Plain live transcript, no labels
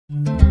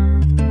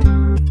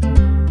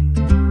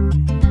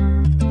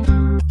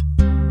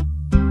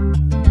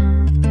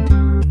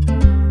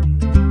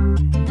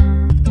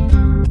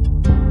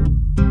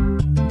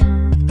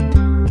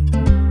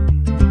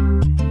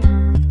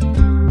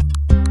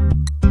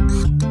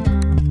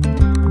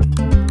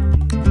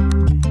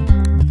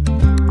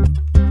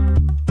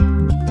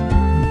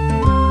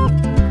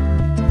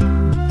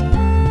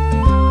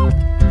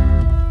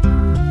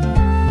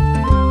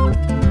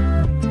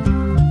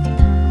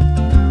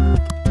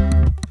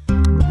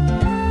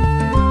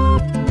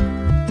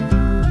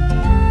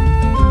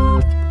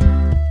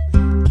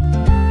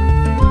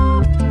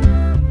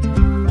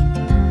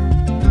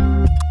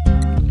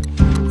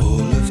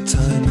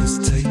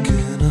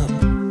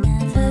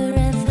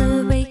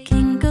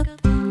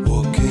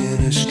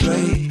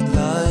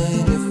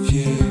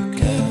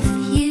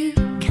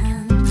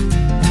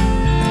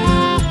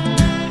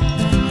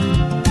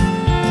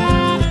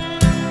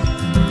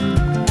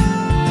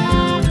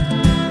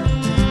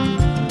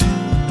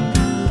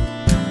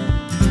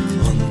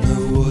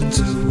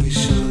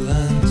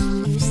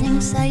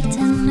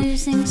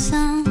amazing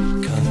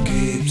sound. Can't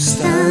keep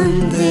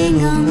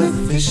standing on the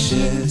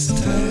fish's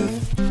tail.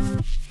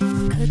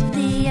 Cut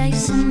the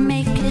ice and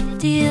make a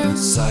deal.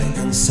 Sight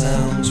and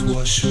sounds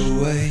wash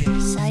away.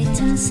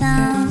 Sight and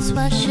sounds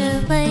wash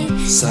away.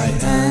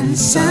 Sight and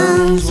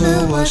sounds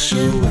will wash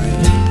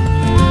away.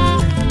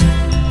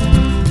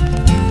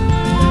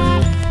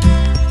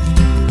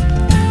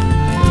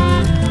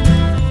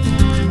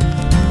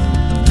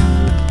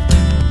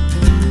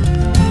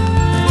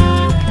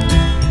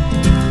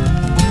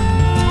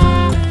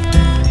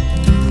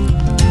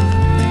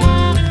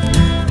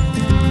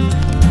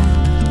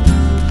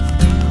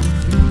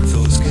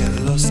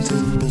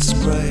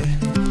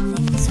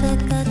 Things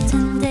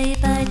forgotten day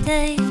by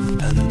day,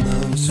 and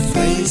those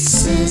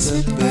faces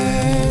are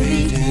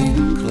buried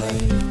in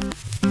clay.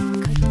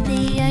 cut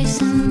the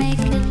ice and make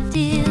a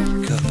deal.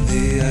 Cut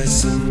the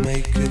ice and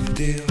make a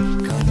deal.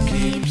 Can't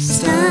keep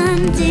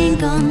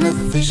standing on the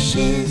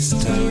fish's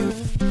tail.